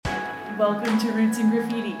Welcome to Roots in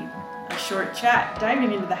Graffiti, a short chat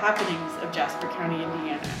diving into the happenings of Jasper County,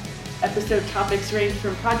 Indiana. Episode topics range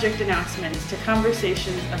from project announcements to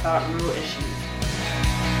conversations about rural issues.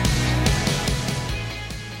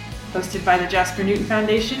 Hosted by the Jasper Newton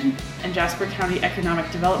Foundation and Jasper County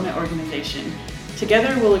Economic Development Organization,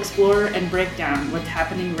 together we'll explore and break down what's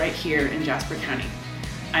happening right here in Jasper County.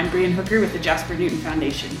 I'm Brian Hooker with the Jasper Newton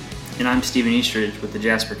Foundation. And I'm Stephen Eastridge with the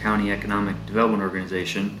Jasper County Economic Development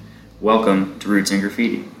Organization. Welcome to Roots in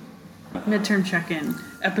Graffiti. Midterm check-in,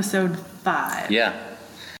 episode 5. Yeah,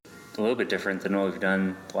 a little bit different than what we've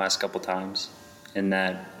done the last couple times in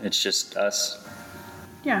that it's just us.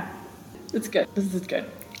 Yeah, it's good. This is good.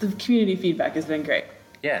 The community feedback has been great.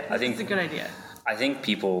 Yeah, I think it's a good idea. I think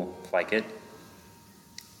people like it.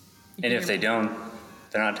 And if they don't,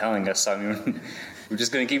 they're not telling us. I mean, we're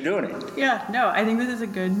just going to keep doing it. Yeah, no, I think this is a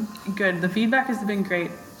good. The feedback has been great.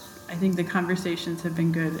 I think the conversations have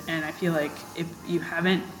been good, and I feel like if you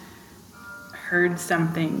haven't heard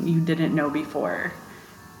something you didn't know before,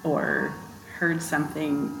 or heard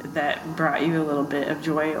something that brought you a little bit of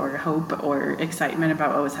joy or hope or excitement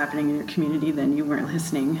about what was happening in your community, then you weren't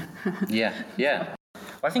listening. Yeah. Well,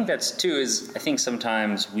 I think that's too I think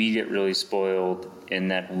sometimes we get really spoiled in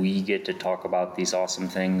that we get to talk about these awesome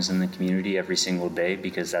things in the community every single day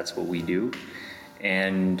because that's what we do.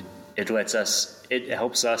 And it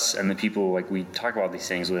helps us and the people like we talk about these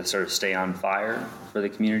things with sort of stay on fire for the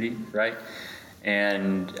community, right?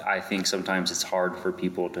 And I think sometimes it's hard for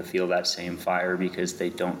people to feel that same fire because they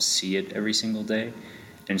don't see it every single day.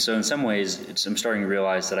 And so in some ways, I'm starting to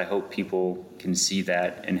realize that I hope people can see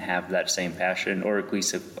that and have that same passion, or at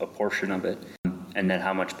least a portion of it. And then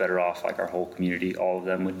how much better off like our whole community, all of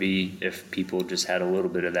them would be if people just had a little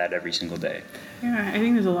bit of that every single day. Yeah, I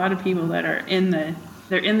think there's a lot of people that are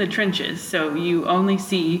they're in the trenches, so you only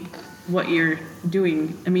see what you're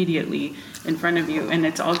doing immediately in front of you, and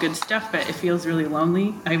it's all good stuff, but it feels really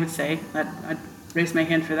lonely. I would say I'd raise my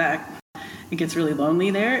hand for that. It gets really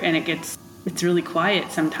lonely there, and it's really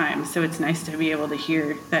quiet sometimes, so it's nice to be able to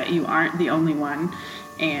hear that you aren't the only one,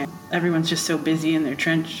 and everyone's just so busy in their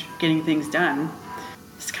trench getting things done.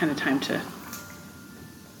 It's kind of time to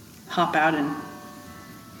hop out and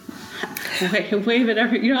wave at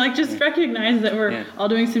every, just recognize that we're all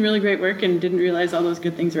doing some really great work and didn't realize all those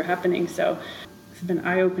good things were happening. So it's been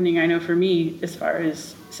eye-opening, I know, for me, as far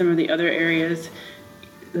as some of the other areas.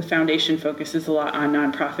 The foundation focuses a lot on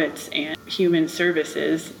nonprofits and human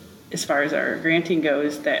services as far as our granting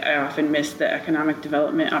goes, that I often miss the economic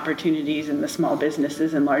development opportunities and the small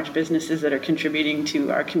businesses and large businesses that are contributing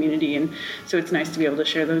to our community. And so it's nice to be able to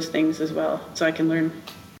share those things as well, so I can learn.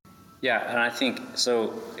 Yeah, and I think,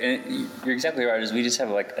 and you're exactly right, is we just have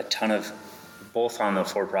like a ton of, both on the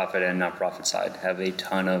for-profit and not-profit side, have a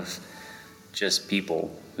ton of just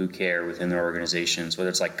people who care within their organizations, whether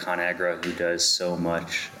it's like ConAgra, who does so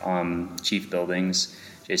much, Chief Buildings,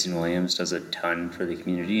 Jason Williams does a ton for the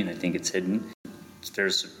community, and I think it's hidden.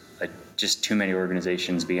 There's just too many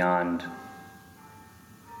organizations beyond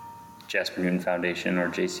Jasper Newton Foundation or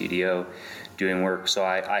JCDO doing work, so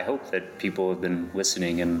I hope that people have been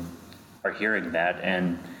listening and are hearing that,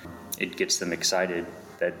 and it gets them excited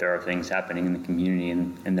that there are things happening in the community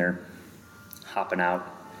and they're hopping out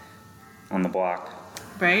on the block.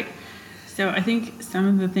 Right? So I think some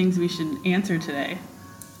of the things we should answer today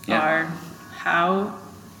are, how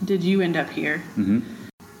did you end up here and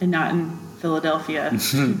not in Philadelphia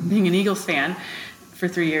being an Eagles fan for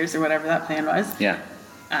 3 years or whatever that plan was? Yeah.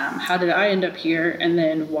 How did I end up here? And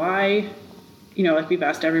then why, like we've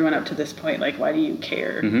asked everyone up to this point, like, why do you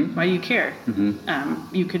care? Why do you care?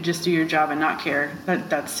 You could just do your job and not care.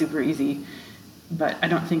 That's super easy. But I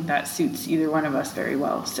don't think that suits either one of us very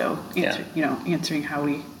well. So, answering how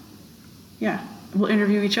we'll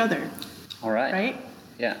interview each other. All right. Right?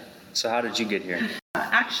 Yeah. So how did you get here?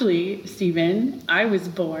 Actually, Stephen, I was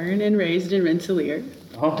born and raised in Rensselaer.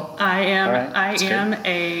 Oh. I am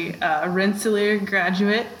a Rensselaer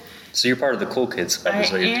graduate. So you're part of the cool kids club,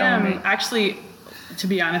 is what you're telling me. Actually, to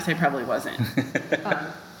be honest, I probably wasn't.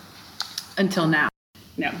 Until now.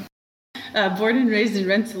 No. Born and raised in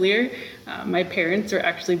Rensselaer. My parents are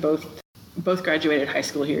actually both graduated high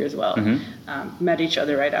school here as well. Met each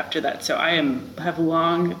other right after that. So I have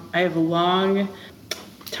long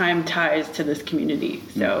time ties to this community.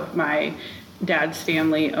 So my dad's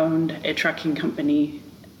family owned a trucking company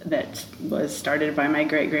that was started by my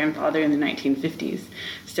great-grandfather in the 1950s.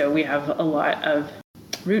 So we have a lot of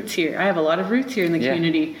roots here. I have a lot of roots here in the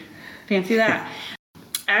community. Fancy that.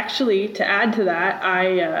 Actually, to add to that,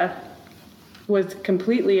 I was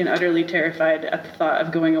completely and utterly terrified at the thought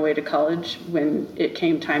of going away to college when it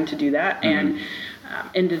came time to do that. And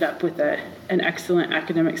Ended up with an excellent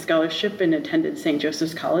academic scholarship and attended St.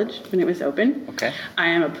 Joseph's College when it was open. Okay. I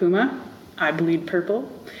am a Puma. I bleed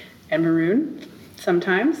purple and maroon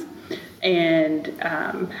sometimes, and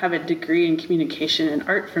have a degree in communication and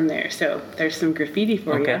art from there. So there's some graffiti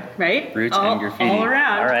for you, right? Roots and graffiti. All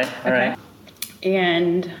around. All right.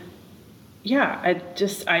 And yeah,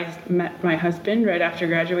 I met my husband right after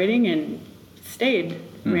graduating and stayed.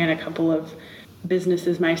 Ran a couple of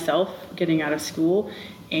businesses myself getting out of school,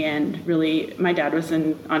 and really my dad was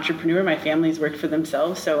an entrepreneur. My family's worked for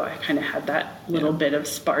themselves, so I kind of had that little bit of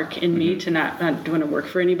spark in me to not want to work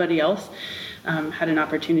for anybody else. Had an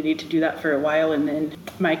opportunity to do that for a while, and then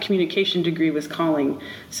my communication degree was calling.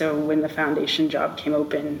 So when the foundation job came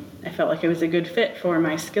open, I felt like it was a good fit for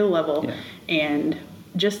my skill level and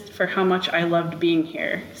just for how much I loved being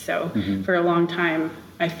here. So for a long time,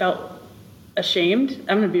 I felt ashamed.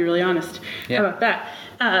 I'm going to be really honest about that.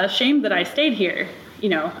 Ashamed that I stayed here. You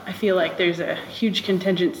know, I feel like there's a huge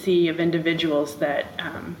contingency of individuals that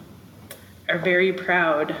are very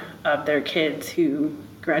proud of their kids who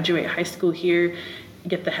graduate high school here,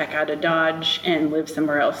 get the heck out of Dodge, and live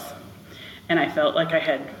somewhere else. And I felt like I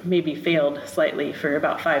had maybe failed slightly for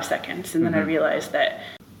about 5 seconds, and then I realized that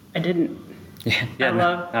I didn't.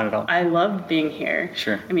 Not at all. I loved being here.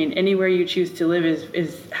 Sure. I mean, anywhere you choose to live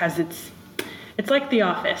has its. It's like The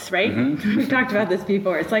Office, right? We've talked about this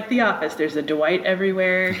before. It's like The Office. There's a Dwight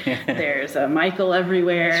everywhere. There's a Michael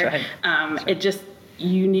everywhere. That's right. It just,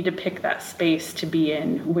 you need to pick that space to be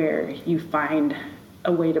in where you find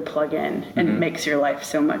a way to plug in, and it makes your life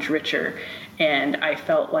so much richer. And I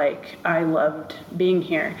felt like I loved being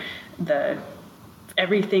here.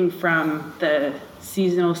 Everything from the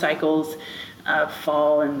seasonal cycles of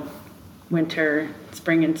fall and winter,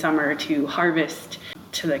 spring and summer, to harvest,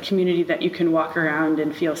 to the community that you can walk around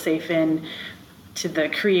and feel safe in, to the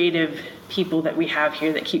creative people that we have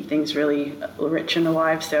here that keep things really rich and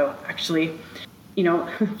alive. So actually, you know,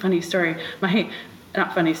 funny story,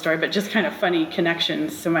 not funny story, but just kind of funny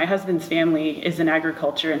connections. So my husband's family is in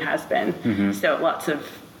agriculture and has been. So lots of,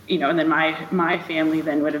 you know, and then my family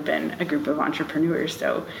then would have been a group of entrepreneurs.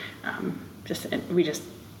 So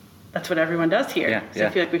that's what everyone does here. I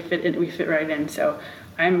feel like we fit right in. So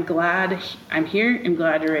I'm glad I'm here. I'm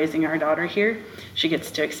glad we're raising our daughter here. She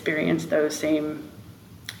gets to experience those same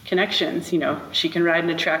connections. You know, she can ride in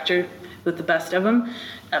a tractor with the best of them,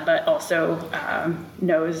 but also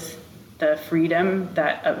knows the freedom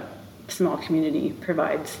that a small community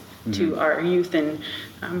provides to our youth and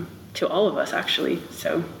to all of us, actually.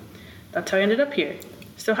 So that's how I ended up here.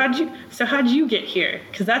 So how'd you get here?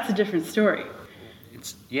 Because that's a different story.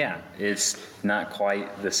 It's not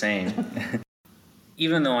quite the same.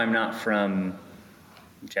 Even though I'm not from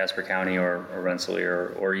Jasper County or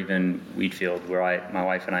Rensselaer or even Wheatfield, where my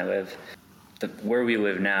wife and I live, where we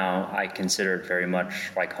live now, I consider it very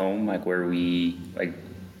much like home, like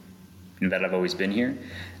that I've always been here.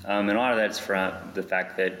 And a lot of that's from the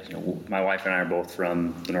fact that, you know, my wife and I are both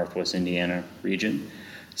from the Northwest Indiana region.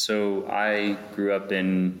 So I grew up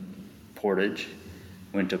in Portage,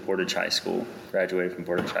 went to Portage High School, graduated from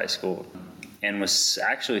Portage High School, and was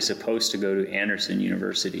actually supposed to go to Anderson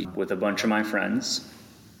University with a bunch of my friends,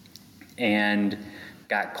 and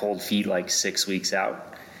got cold feet like 6 weeks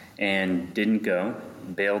out and didn't go.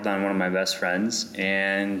 Bailed on one of my best friends,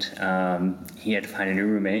 and he had to find a new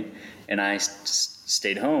roommate, and I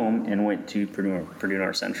stayed home and went to Purdue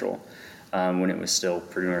North Central when it was still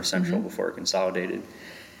Purdue North Central before it consolidated.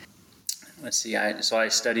 Let's see, I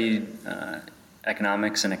studied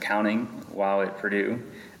economics and accounting while at Purdue.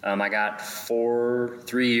 I got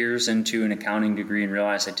 3 years into an accounting degree and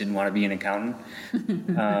realized I didn't want to be an accountant,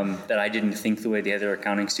 that I didn't think the way the other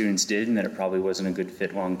accounting students did, and that it probably wasn't a good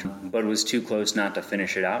fit long term. But it was too close not to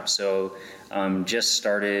finish it out, so just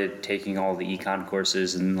started taking all the econ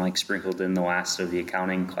courses and sprinkled in the last of the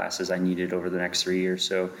accounting classes I needed over the next 3 years.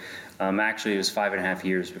 So actually it was 5.5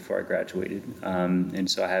 years before I graduated, and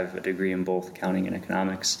so I have a degree in both accounting and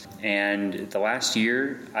economics. And the last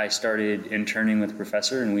year I started interning with a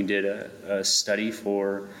professor, and we did a study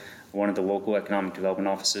for one of the local economic development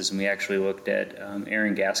offices, and we actually looked at air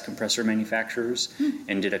and gas compressor manufacturers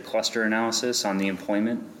and did a cluster analysis on the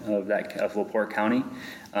employment of LaPorte County.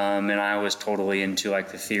 And I was totally into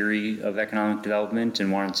the theory of economic development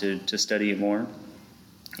and wanted to study it more.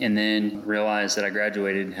 And then realized that I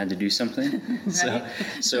graduated and had to do something. Right.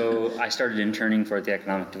 So I started interning for the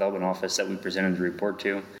economic development office that we presented the report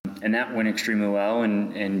to. And that went extremely well,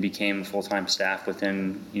 and became full-time staff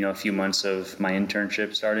within a few months of my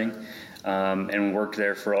internship starting, and worked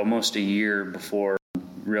there for almost a year before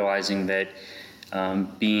realizing that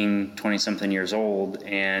being 20-something years old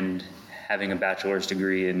and having a bachelor's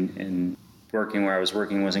degree and working where I was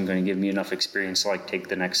working wasn't going to give me enough experience to like take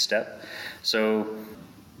the next step. So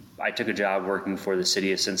I took a job working for the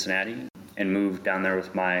city of Cincinnati and moved down there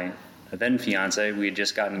with my then fiance. We had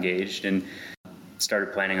just got engaged and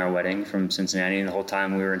started planning our wedding from Cincinnati. And the whole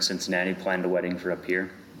time we were in Cincinnati, planned a wedding for up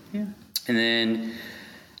here. Yeah. And then,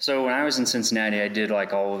 so when I was in Cincinnati, I did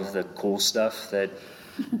like all of the cool stuff that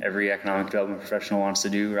every economic development professional wants to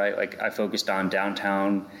do, right? Like I focused on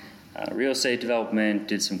downtown real estate development,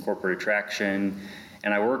 did some corporate attraction,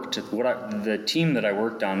 and I worked, the team that I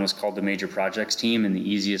worked on was called the Major Projects Team, and the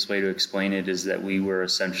easiest way to explain it is that we were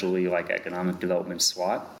essentially like economic development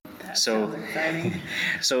SWAT. That sounds exciting.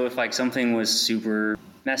 So if like something was super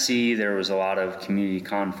messy, there was a lot of community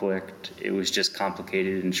conflict, it was just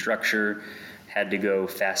complicated in structure, had to go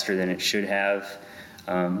faster than it should have.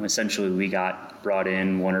 Essentially, we got brought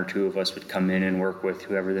in, one or two of us would come in and work with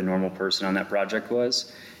whoever the normal person on that project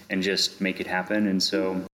was and just make it happen. And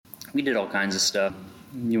so we did all kinds of stuff.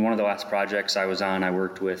 One of the last projects I was on, I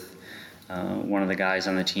worked with one of the guys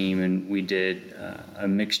on the team, and we did a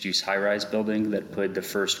mixed-use high-rise building that put the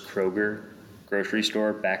first Kroger grocery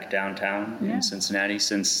store back downtown in Cincinnati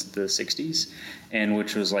since the 60s, and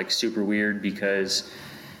which was like super weird because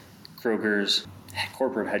Kroger's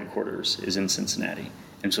corporate headquarters is in Cincinnati.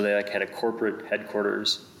 And so they like had a corporate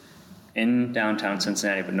headquarters in downtown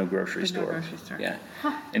Cincinnati, but no grocery store. No grocery store. Yeah.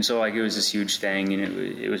 Huh. And so like it was this huge thing, and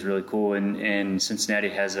it was really cool. And Cincinnati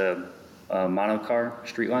has a monocar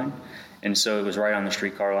street line. And so it was right on the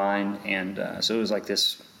streetcar line. And so it was like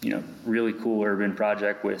this, really cool urban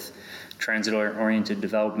project with transit-oriented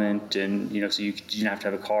development. And, so you didn't have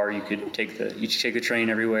to have a car. You could take the train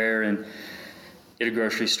everywhere and get a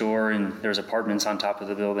grocery store, and there was apartments on top of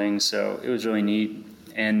the building. So it was really neat.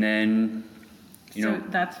 And then, So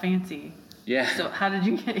that's fancy. Yeah. So how did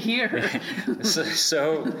you get here?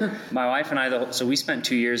 so my wife and I, so we spent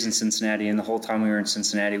 2 years in Cincinnati, and the whole time we were in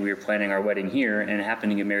Cincinnati, we were planning our wedding here, and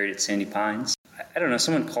happened to get married at Sandy Pines. I don't know,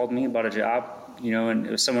 someone called me about a job, and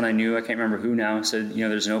it was someone I knew, I can't remember who now, said,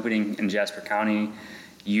 there's an opening in Jasper County,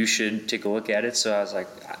 you should take a look at it. So I was like,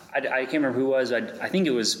 I can't remember who it was, I think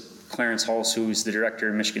it was Clarence Hulse, who was the director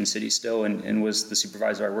in Michigan City still, and was the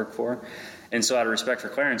supervisor I worked for. And so out of respect for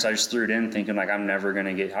Clarence, I just threw it in thinking like I'm never going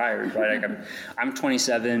to get hired, right? Like I'm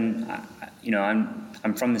 27,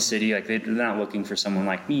 I'm from the city, like they're not looking for someone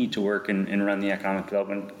like me to work and run the economic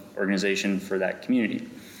development organization for that community.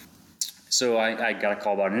 So I got a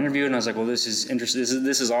call about an interview, and I was like, well, this is interesting.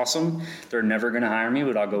 This is awesome. They're never going to hire me,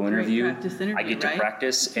 but I'll go interview. I get to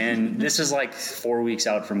practice, and this is like 4 weeks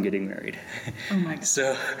out from getting married. Oh my God.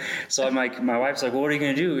 So I'm like, my wife's like, well, what are you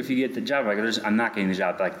going to do if you get the job? I'm like, I'm not getting the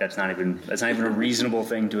job. Like that's not even a reasonable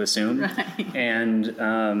thing to assume. Right.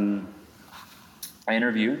 And I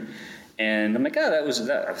interviewed. And I'm like,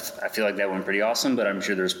 I feel like that went pretty awesome, but I'm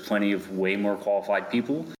sure there's plenty of way more qualified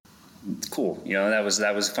people. Cool. That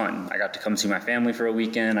was fun. I got to come see my family for a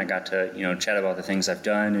weekend. I got to, chat about the things I've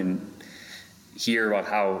done and hear about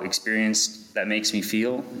how experienced that makes me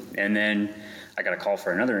feel. And then I got a call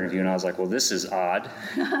for another interview, and I was like, well, this is odd.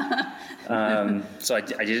 So I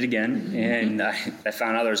did it again, and I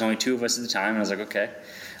found out there was only two of us at the time, and I was like, okay.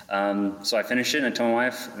 So I finished it, and I told my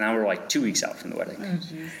wife, now we're like 2 weeks out from the wedding.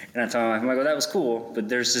 Oh, and I told my wife, I'm like, well, that was cool, but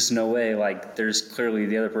there's just no way, like, there's clearly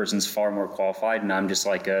the other person's far more qualified, and I'm just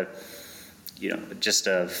like just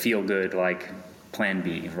a feel-good, like, plan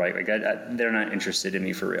B, right? Like, they're not interested in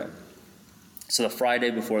me for real. So the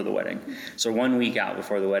Friday before the wedding, so 1 week out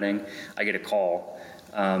before the wedding, I get a call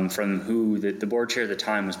from the board chair at the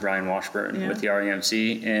time was Brian Washburn with the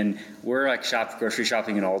REMC, and we're like grocery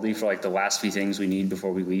shopping in Aldi for like the last few things we need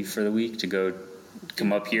before we leave for the week to go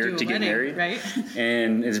come up here to get married. Right?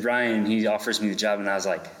 And it's Brian, he offers me the job, and I was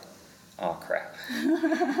like, oh crap.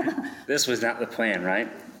 This was not the plan, right?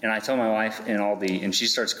 And I tell my wife in Aldi, and she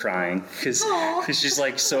starts crying because she's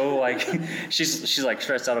like she's like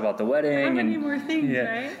stressed out about the wedding. How many more things,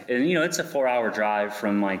 right? And it's a 4-hour drive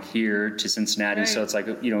from like here to Cincinnati, so it's like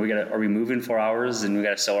are we moving 4 hours, and we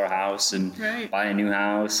got to sell our house and buy a new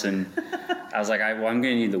house, and I was like, I'm going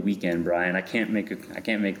to need the weekend, Brian. I can't make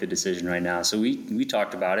the decision right now. So we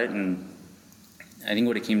talked about it, and I think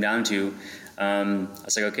what it came down to, I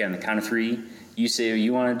was like, okay, on the count of 3. You say what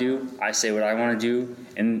you want to do, I say what I want to do,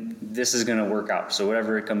 and this is going to work out. So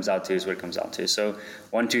whatever it comes out to is what it comes out to. So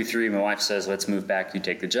 1, 2, 3, my wife says, let's move back, you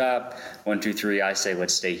take the job. 1, 2, 3, I say,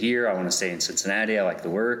 let's stay here. I want to stay in Cincinnati. I like the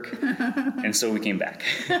work. And so we came back.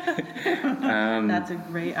 That's a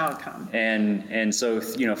great outcome. And so,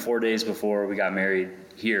 4 days before we got married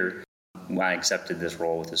here, I accepted this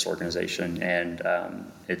role with this organization. And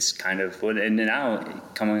it's kind of, and now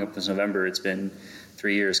coming up this November, it's been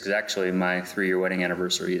 3 years, because actually my 3-year wedding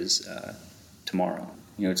anniversary is tomorrow.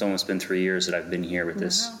 It's almost been 3 years that I've been here with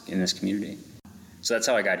in this community. So that's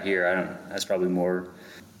how I got here. That's probably more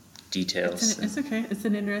details. It's okay. It's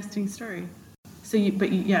an interesting story. So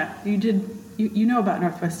you know about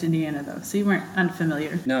Northwest Indiana though, so you weren't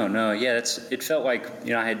unfamiliar. No, yeah, it felt like,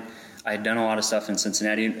 I had done a lot of stuff in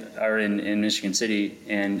Cincinnati or in Michigan City,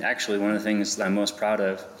 and actually one of the things that I'm most proud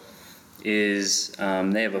of is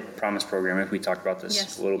they have a Promise program. If we talked about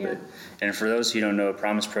this a little bit, and for those who don't know, a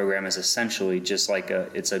Promise program is essentially just like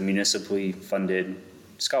it's a municipally funded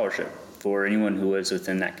scholarship for anyone who lives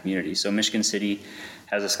within that community. So Michigan City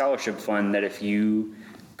has a scholarship fund that if you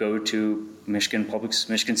go to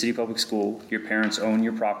Michigan City Public School, your parents own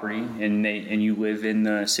your property, and you live in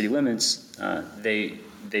the city limits, they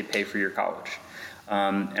pay for your college.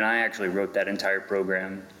 And I actually wrote that entire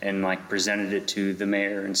program and presented it to the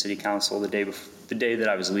mayor and city council the day that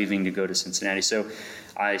I was leaving to go to Cincinnati. So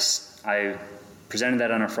I presented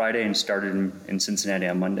that on a Friday and started in Cincinnati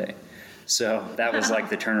on Monday. So that was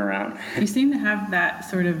the turnaround. You seem to have that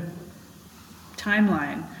sort of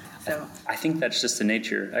timeline. So I think that's just the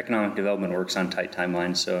nature. Economic development works on tight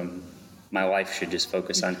timelines, so my life should just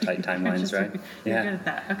focus on tight timelines, right? You're good at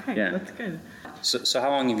that. Okay, that's good. So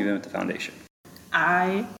how long have you been with the foundation?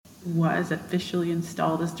 I was officially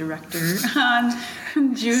installed as director on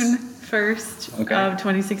June 1st of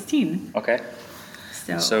 2016. Okay.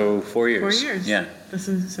 So 4 years. 4 years. Yeah.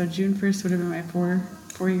 So June 1st would have been my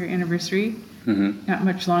four-year anniversary. Mm-hmm. Not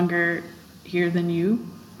much longer here than you.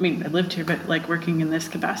 I mean, I lived here, but working in this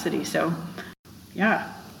capacity. So,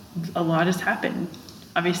 yeah, a lot has happened,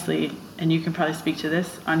 obviously, and you can probably speak to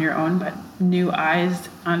this on your own, but new eyes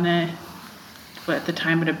on what at the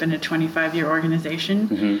time would have been a 25-year organization.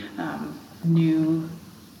 Mm-hmm.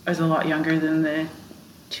 I was a lot younger than the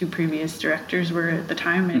two previous directors were at the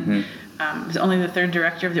time, and I was only the third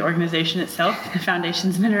director of the organization itself. The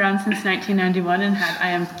foundation's been around since 1991, and I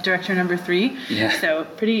am director number 3. Yeah. So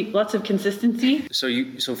lots of consistency.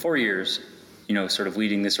 So 4 years, sort of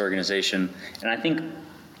leading this organization, and I think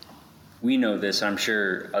we know this. I'm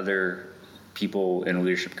sure other people in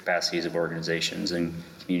leadership capacities of organizations and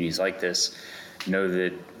communities like this know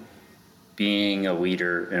that being a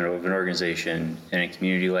leader of an organization in a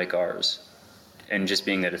community like ours, and just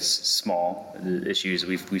being that it's small, the issues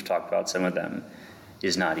we've talked about, some of them,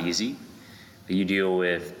 is not easy. But you deal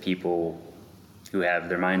with people who have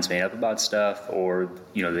their minds made up about stuff, or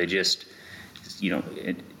they just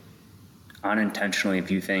unintentionally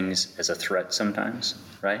view things as a threat sometimes,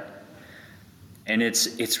 right? And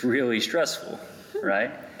it's really stressful,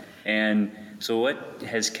 right? And so what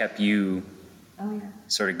has kept you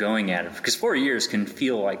sort of going at it? Because 4 years can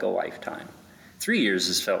feel like a lifetime. 3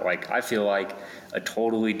 years I feel like a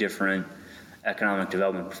totally different economic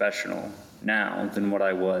development professional now than what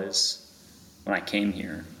I was when I came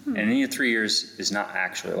here. And 3 years is not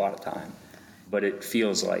actually a lot of time, but it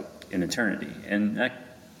feels like an eternity. And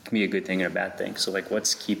that can be a good thing and a bad thing. So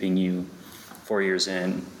what's keeping you 4 years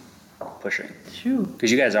in pushing? Shoot.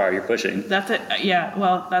 Because you're pushing. That's it. Yeah,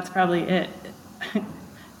 well, that's probably it.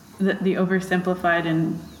 The oversimplified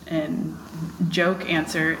and joke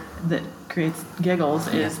answer that creates giggles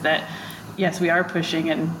is that, yes, we are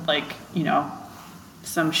pushing, and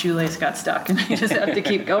some shoelace got stuck and you just have to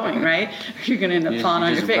keep going, right? Or you're going to end up falling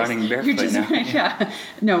on your face. Running barefoot now. Yeah.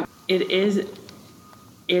 No, it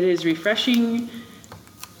is refreshing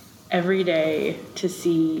every day to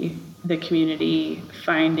see the community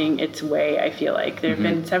finding its way. I feel like there have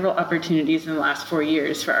been several opportunities in the last 4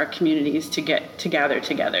 years for our communities to gather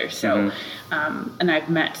together. So, and I've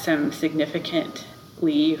met some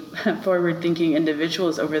significantly forward-thinking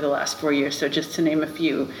individuals over the last 4 years. So just to name a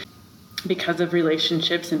few, because of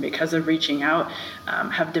relationships and because of reaching out,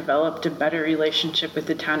 have developed a better relationship with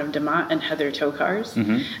the town of DeMotte and Heather Tokars.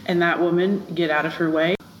 And that woman, get out of her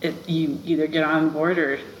way. You either get on board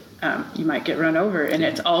or you might get run over, and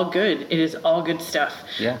it's all good. It is all good stuff.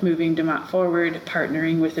 Yeah. Moving DeMotte forward,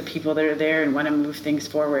 partnering with the people that are there and want to move things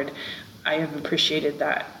forward. I have appreciated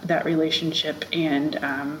that relationship, and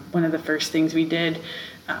one of the first things we did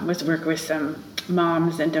was work with some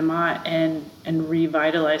moms in DeMotte and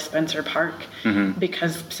revitalize Spencer Park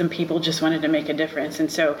because some people just wanted to make a difference.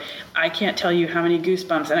 And so I can't tell you how many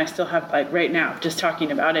goosebumps, and I still have right now just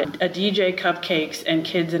talking about it. A DJ, cupcakes, and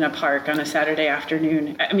kids in a park on a Saturday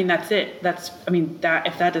afternoon. I mean, that's it. That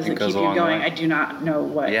if that doesn't keep you going, I do not know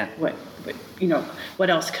what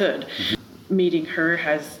else could. Meeting her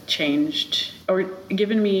has changed or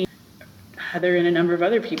given me Heather and a number of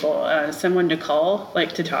other people, someone to call,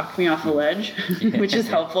 to talk me off a ledge, which is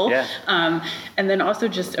helpful. Yeah. And then also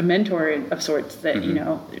just a mentor of sorts that,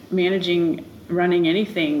 managing running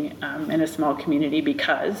anything in a small community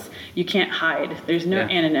because you can't hide. There's no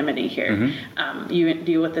anonymity here. You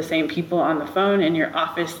deal with the same people on the phone in your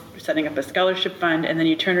office setting up a scholarship fund, and then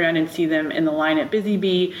you turn around and see them in the line at Busy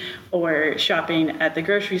Bee or shopping at the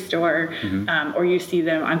grocery store, or you see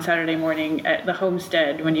them on Saturday morning at the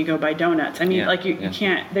homestead when you go buy donuts. I mean, you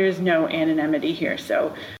can't, there's no anonymity here.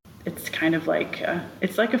 So it's kind of like,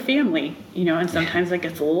 it's like a family, and sometimes it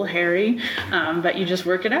gets a little hairy, but you just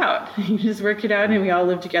work it out. You just work it out, and we all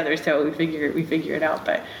live together. So we figure it out.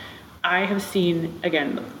 But I've seen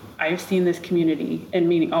this community, and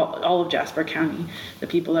meaning all of Jasper County, the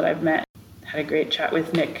people that I've met. Had a great chat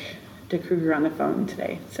with Nick DeKruger on the phone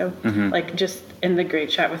today. So just in the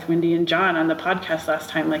great chat with Wendy and John on the podcast last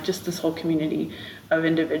time, just this whole community of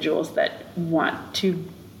individuals that want to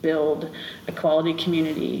build a quality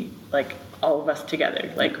community, all of us together.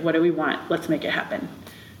 What do we want? Let's make it happen.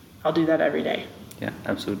 I'll do that every day. Yeah,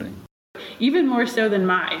 absolutely. Even more so than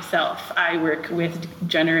myself, I work with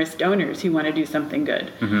generous donors who want to do something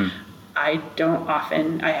good. I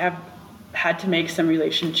have had to make some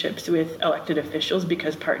relationships with elected officials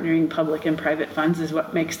because partnering public and private funds is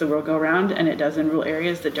what makes the world go round, and it does in rural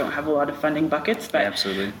areas that don't have a lot of funding buckets. But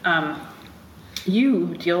absolutely.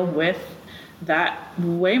 You deal with that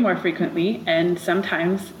way more frequently, and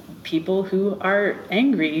sometimes people who are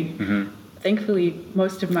angry. Thankfully,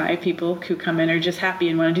 most of my people who come in are just happy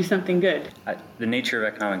and want to do something good. The nature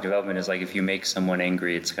of economic development is if you make someone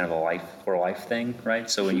angry, it's kind of a life or life thing, right?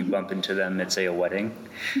 So when you bump into them at, say, a wedding,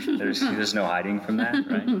 there's no hiding from that,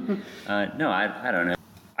 right? No, I don't know.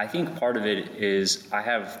 I think part of it is I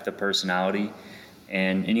have the personality,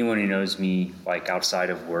 and anyone who knows me outside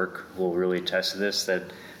of work will really attest to this, that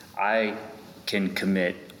I can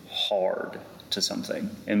commit hard to something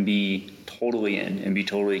and be totally in and be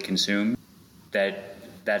totally consumed.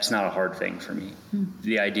 That's not a hard thing for me.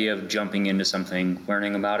 The idea of jumping into something,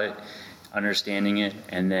 learning about it, understanding it,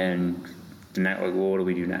 and then what do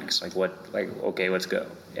we do next? Okay, let's go.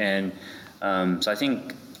 And so I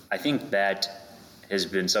think that has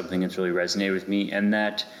been something that's really resonated with me, and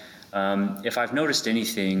that if I've noticed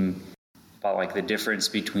anything about the difference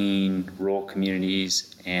between rural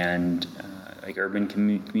communities and urban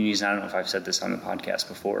communities, and I don't know if I've said this on the podcast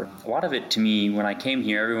before. A lot of it to me, when I came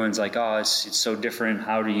here, everyone's it's so different.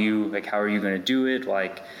 How are you going to do it?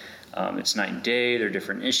 It's night and day. They're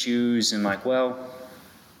different issues. And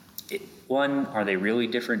one, are they really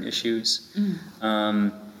different issues? That's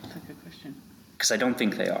a good question. Because I don't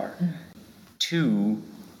think they are. Two,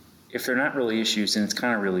 if they're not really issues, then it's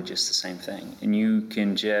kind of really just the same thing. And you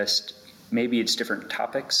can just, maybe it's different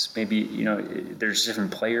topics, maybe, there's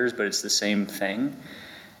different players, but it's the same thing.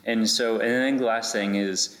 And then the last thing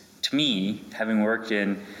is, to me, having worked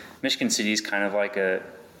in Michigan City is kind of like a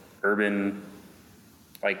urban,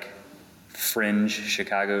 fringe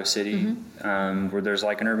Chicago city, where there's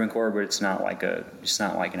an urban core, but it's not like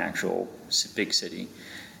an actual big city.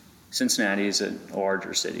 Cincinnati is a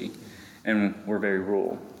larger city, and we're very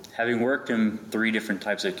rural. Having worked in 3 different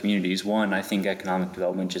types of communities, one, I think economic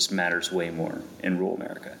development just matters way more in rural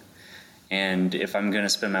America. And if I'm going to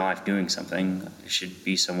spend my life doing something, it should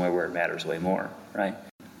be somewhere where it matters way more, right?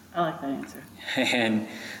 I like that answer.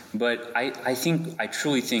 But I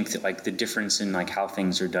truly think that the difference in how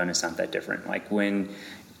things are done is not that different. When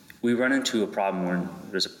we run into a problem where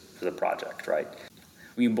there's a project, right?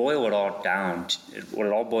 When you boil it all down, what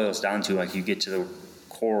it all boils down to, you get to the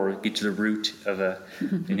core, get to the root of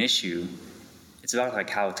an issue, it's about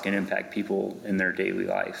how it's going to impact people in their daily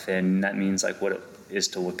life, and that means what it is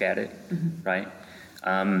to look at it, right?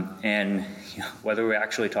 And whether we're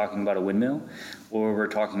actually talking about a windmill or we're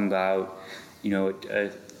talking about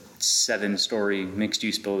a 7-story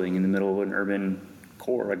mixed-use building in the middle of an urban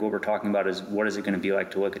core, what we're talking about is what is it going to be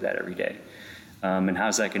like to look at that every day, and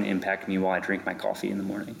how's that going to impact me while I drink my coffee in the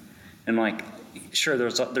morning? And sure,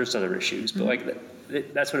 there's other issues, but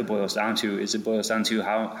that's what it boils down to. It boils down to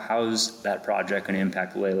how's that project going to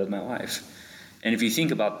impact the way I live my life. And if you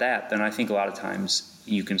think about that, then I think a lot of times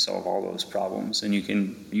you can solve all those problems, and you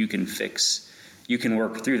can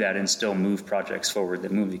work through that and still move projects forward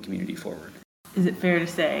that move the community forward. Is it fair to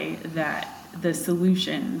say that the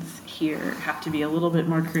solutions here have to be a little bit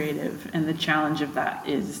more creative, and the challenge of that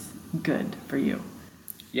is good for you?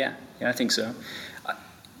 Yeah, I think so.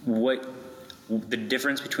 The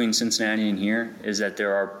difference between Cincinnati and here is that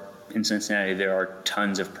in Cincinnati there are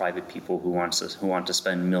tons of private people who want to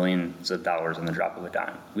spend millions of dollars on the drop of a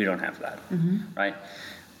dime. We don't have that, right?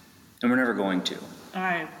 And we're never going to.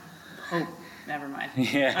 I hope. Never mind.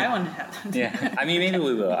 Yeah. I want to have that. Yeah. I mean, maybe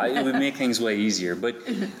we will. It would make things way easier, but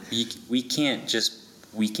we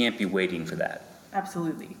can't be waiting for that.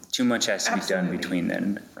 Absolutely. Too much has to be done Absolutely. between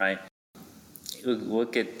then, right?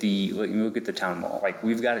 Look at the town mall. Like,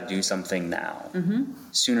 we've got to do something now,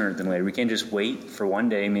 sooner than later. We can't just wait for one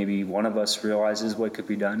day. Maybe one of us realizes what could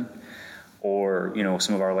be done, or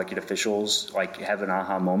some of our elected officials like have an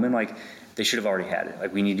aha moment. Like, they should have already had it.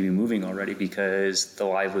 Like, we need to be moving already because the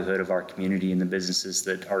livelihood of our community and the businesses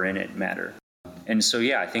that are in it matter. And so,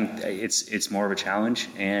 I think it's more of a challenge,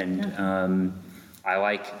 and I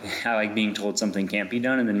like being told something can't be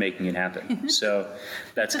done and then making it happen. So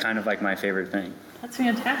that's kind of like my favorite thing. That's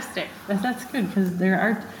fantastic. That's good, because there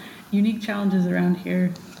are unique challenges around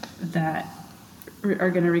here that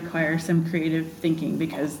are going to require some creative thinking,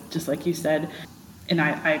 because just like you said, and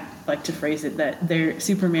I like to phrase it that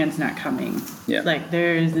Superman's not coming. Yeah. Like,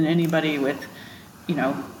 there isn't anybody with,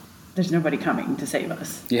 there's nobody coming to save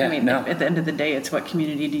us. Yeah, I mean, no. at the end of the day, it's what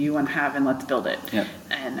community do you want to have, and let's build it. Yeah.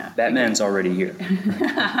 And Batman's already here.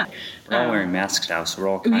 We're all wearing masks now, so we're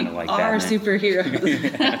all kind of like Batman. We are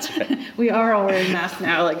superheroes. That's right. We are all wearing masks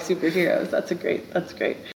now like superheroes. That's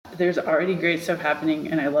great. There's already great stuff happening,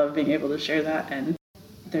 and I love being able to share that. And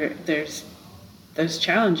there's those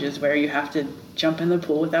challenges where you have to jump in the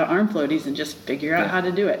pool without arm floaties and just figure out how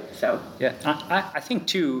to do it. So I think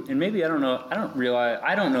too, and maybe I don't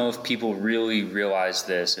know if people really realize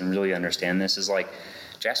this and really understand this, is like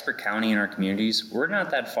Jasper County and our communities, we're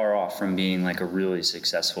not that far off from being like a really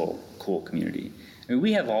successful, cool community. I mean,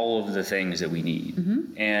 we have all of the things that we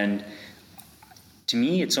need. And to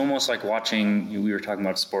me, it's almost like watching, we were talking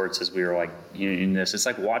about sports as we were like in this, it's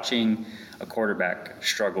like watching a quarterback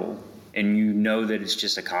struggle, and that it's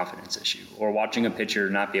just a confidence issue, or watching a pitcher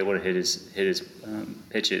not be able to hit his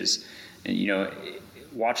pitches, and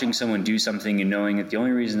watching someone do something and knowing that the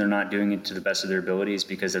only reason they're not doing it to the best of their ability is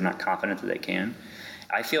because they're not confident that they can.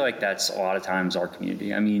 I feel like that's a lot of times our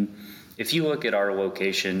community. I mean, if you look at our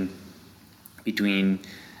location between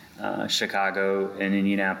Chicago and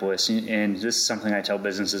Indianapolis, and this is something I tell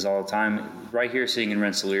businesses all the time, right here sitting in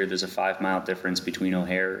Rensselaer, there's a 5-mile difference between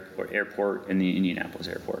O'Hare Airport and the Indianapolis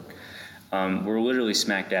airport. We're literally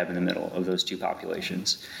smack dab in the middle of those two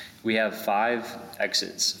populations. We have 5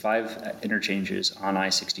 exits, 5 interchanges on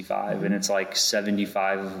I-65, and it's like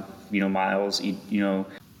 75, miles.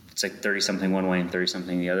 It's like 30 something one way and 30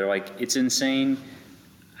 something the other. Like, it's insane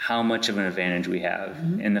how much of an advantage we have.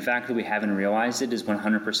 And the fact that we haven't realized it is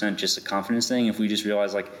 100% just a confidence thing. If we just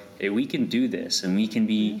realize, like, hey, we can do this, and we can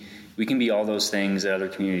be all those things that other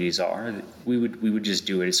communities are, we would just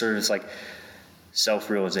do it. It's sort of like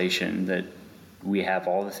self-realization that we have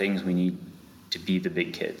all the things we need to be the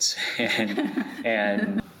big kids.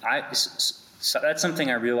 and so that's something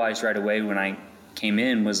I realized right away when I came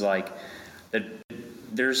in, was like that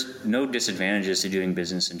there's no disadvantages to doing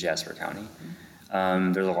business in Jasper County.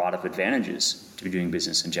 There's a lot of advantages to doing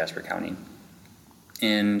business in Jasper County.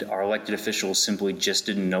 And our elected officials simply just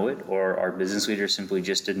didn't know it, or our business leaders simply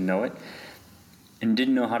just didn't know it, and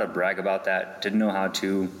didn't know how to brag about that, didn't know how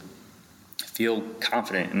to feel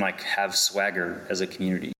confident and like have swagger as a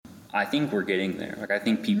community. I think we're getting there. Like, I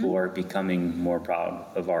think people are becoming more proud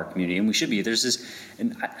of our community, and we should be. There's this,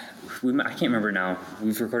 and I can't remember now.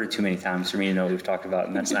 We've recorded too many times for me to know what we've talked about,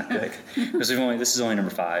 and that's not good, because this is only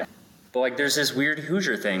number 5. But like, there's this weird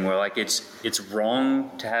Hoosier thing where like it's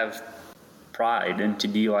wrong to have pride and to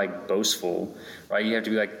be like boastful, right? You have to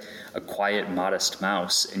be like a quiet, modest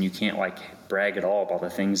mouse, and you can't like brag at all about the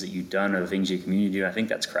things that you've done or the things your community do. I think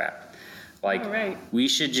that's crap. Like, we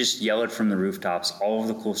should just yell it from the rooftops, all of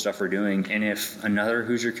the cool stuff we're doing. And if another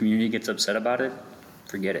Hoosier community gets upset about it,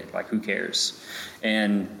 forget it. Like, who cares?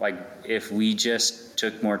 And like, if we just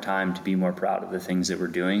took more time to be more proud of the things that we're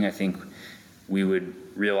doing, I think we would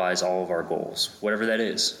realize all of our goals, whatever that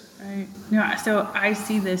is. Right. No, so I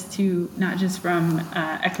see this too, not just from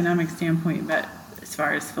an economic standpoint, but as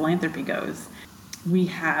far as philanthropy goes. We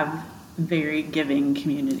have very giving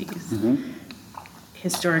communities.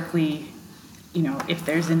 Historically, if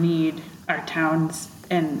there's a need, our towns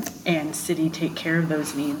and city take care of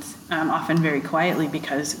those needs, often very quietly,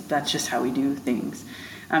 because that's just how we do things.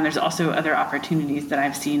 There's also other opportunities that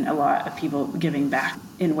I've seen a lot of people giving back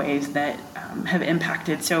in ways that have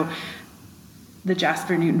impacted. So the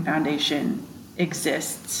Jasper Newton Foundation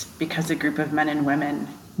exists because a group of men and women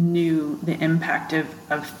knew the impact of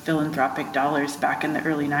philanthropic dollars back in the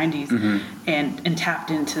early 90s and tapped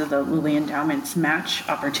into the Lilly Endowment's match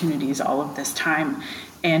opportunities all of this time.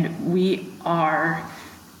 And we are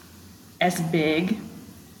as big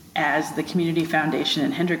as the Community Foundation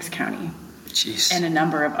in Hendricks County. Jeez. And a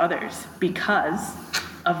number of others, because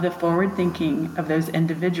of the forward thinking of those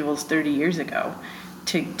individuals 30 years ago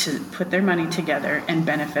to put their money together and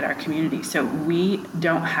benefit our community. So we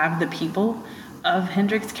don't have the people, of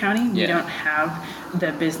Hendricks County. We don't have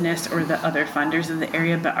the business or the other funders of the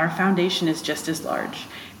area, but our foundation is just as large.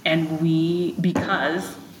 And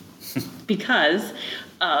because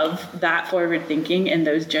of that forward thinking and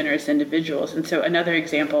those generous individuals. And so another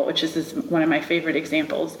example, which is one of my favorite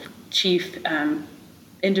examples, Chief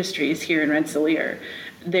Industries here in Rensselaer,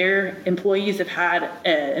 their employees have had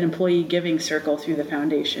an employee giving circle through the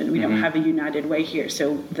foundation. We don't have a United Way here,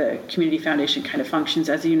 so the community foundation kind of functions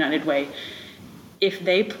as a United Way. If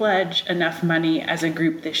they pledge enough money as a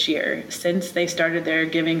group this year, since they started their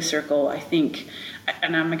giving circle, I think,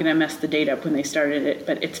 and I'm going to mess the date up when they started it,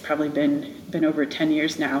 but it's probably been over 10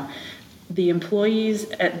 years now, the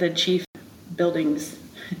employees at the chief buildings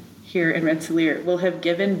here in Rensselaer will have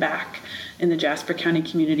given back in the Jasper County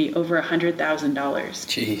community over $100,000.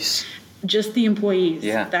 Jeez. Just the employees.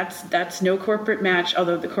 Yeah. That's no corporate match,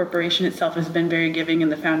 although the corporation itself has been very giving in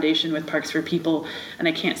the foundation with Parks for People, and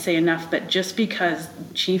I can't say enough, but just because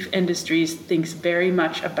Chief Industries thinks very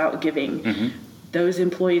much about giving, those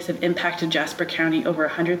employees have impacted Jasper County over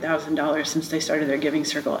 $100,000 since they started their giving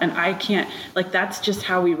circle. And I can't, like, that's just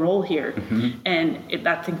how we roll here. And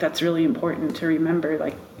I think that's really important to remember.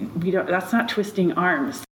 Like, that's not twisting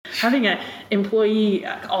arms. Having an employee,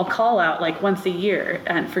 I'll call out like once a year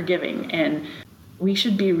and for giving. And we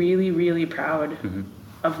should be really, really proud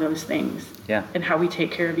of those things. Yeah. And how we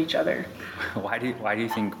take care of each other. Why do you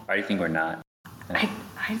think we're not?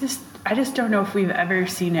 I just don't know if we've ever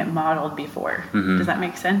seen it modeled before. Does that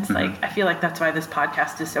make sense? Like, I feel like that's why this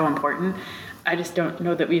podcast is so important. I just don't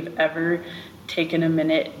know that we've ever taken a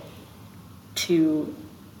minute to,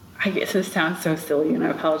 I guess this sounds so silly and I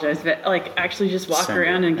apologize, but like actually just walk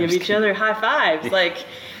around and give each other high fives. Like,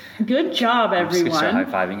 good job, everyone. Start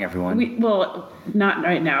high-fiving everyone. Well, not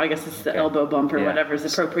right now. I guess it's the elbow bump or whatever is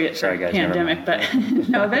appropriate for guys, pandemic. But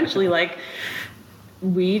no, eventually, like,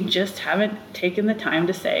 we just haven't taken the time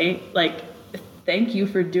to say, like, thank you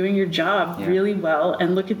for doing your job really well,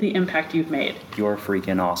 and look at the impact you've made. You're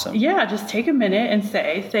freaking awesome. Yeah, just take a minute and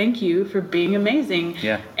say thank you for being amazing.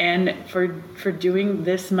 Yeah. And for doing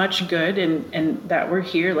this much good, and that we're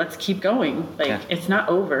here. Let's keep going. Like, it's not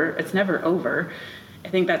over. It's never over. I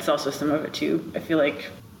think that's also some of it too. I feel like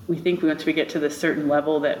we think once we get to this certain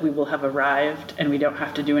level that we will have arrived and we don't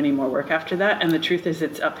have to do any more work after that. And the truth is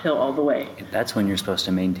it's uphill all the way. That's when you're supposed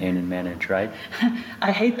to maintain and manage, right?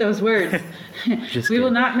 I hate those words. We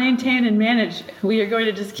will not maintain and manage. We are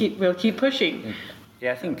going to we'll keep pushing.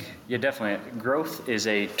 Yeah, I think, definitely. Growth is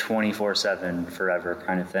a 24/7 forever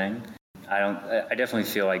kind of thing. I definitely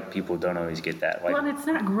feel like people don't always get that. Like, well, and it's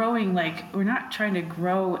not growing, like, we're not trying to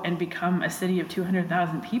grow and become a city of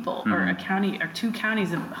 200,000 people or a county or two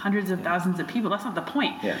counties of hundreds of thousands of people. That's not the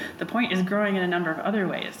point. Yeah. The point is growing in a number of other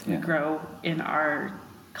ways. We grow in our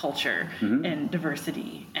culture and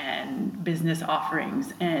diversity and business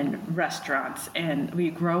offerings and restaurants, and we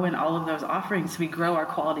grow in all of those offerings. We grow our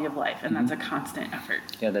quality of life, and that's a constant effort.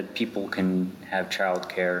 Yeah, that people can have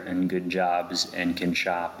childcare and good jobs and can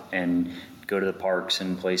shop and go to the parks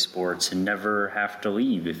and play sports and never have to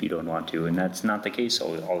leave if you don't want to, and that's not the case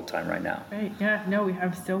all the time right now. Right, yeah, no, we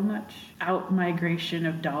have so much out-migration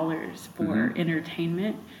of dollars for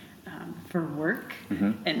entertainment, for work,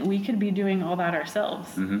 and we could be doing all that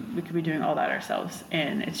ourselves. We could be doing all that ourselves,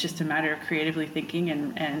 and it's just a matter of creatively thinking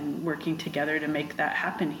and working together to make that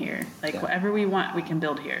happen here. Like, whatever we want, we can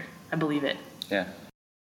build here. I believe it. Yeah.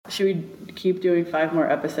 Should we keep doing 5 more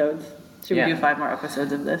episodes? Should we do 5 more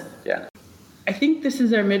episodes of this? Yeah. I think this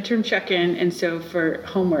is our midterm check-in, and so for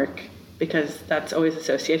homework, because that's always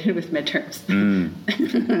associated with midterms.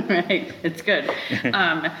 Right? It's good.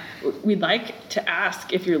 We'd like to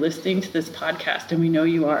ask, if you're listening to this podcast, and we know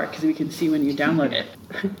you are because we can see when you download it,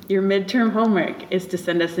 your midterm homework is to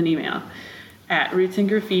send us an email at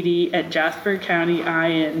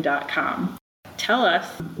rootsandgraffiti@jaspercountyin.com. Tell us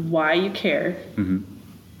why you care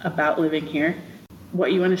about living here,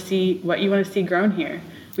 what you want to see grown here.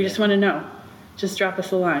 We just want to know. Just drop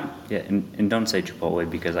us a line. Yeah, and don't say Chipotle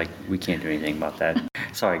because we can't do anything about that.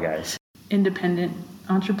 Sorry, guys. Independent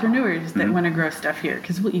entrepreneurs that want to grow stuff here,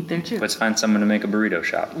 because we'll eat there too. Let's find someone to make a burrito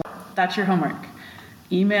shop. That's your homework.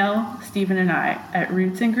 Email Stephen and I at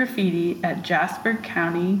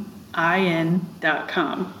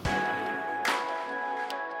rootsandgraffiti@jaspercountyin.com.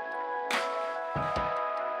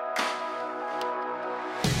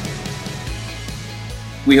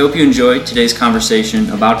 We hope you enjoyed today's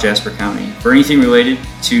conversation about Jasper County. For anything related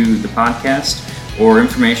to the podcast or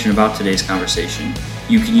information about today's conversation,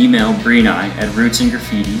 you can email Bree and I at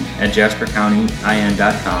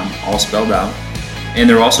rootsandgraffiti@jaspercountyin.com, all spelled out. And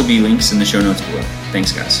there will also be links in the show notes below.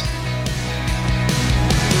 Thanks, guys.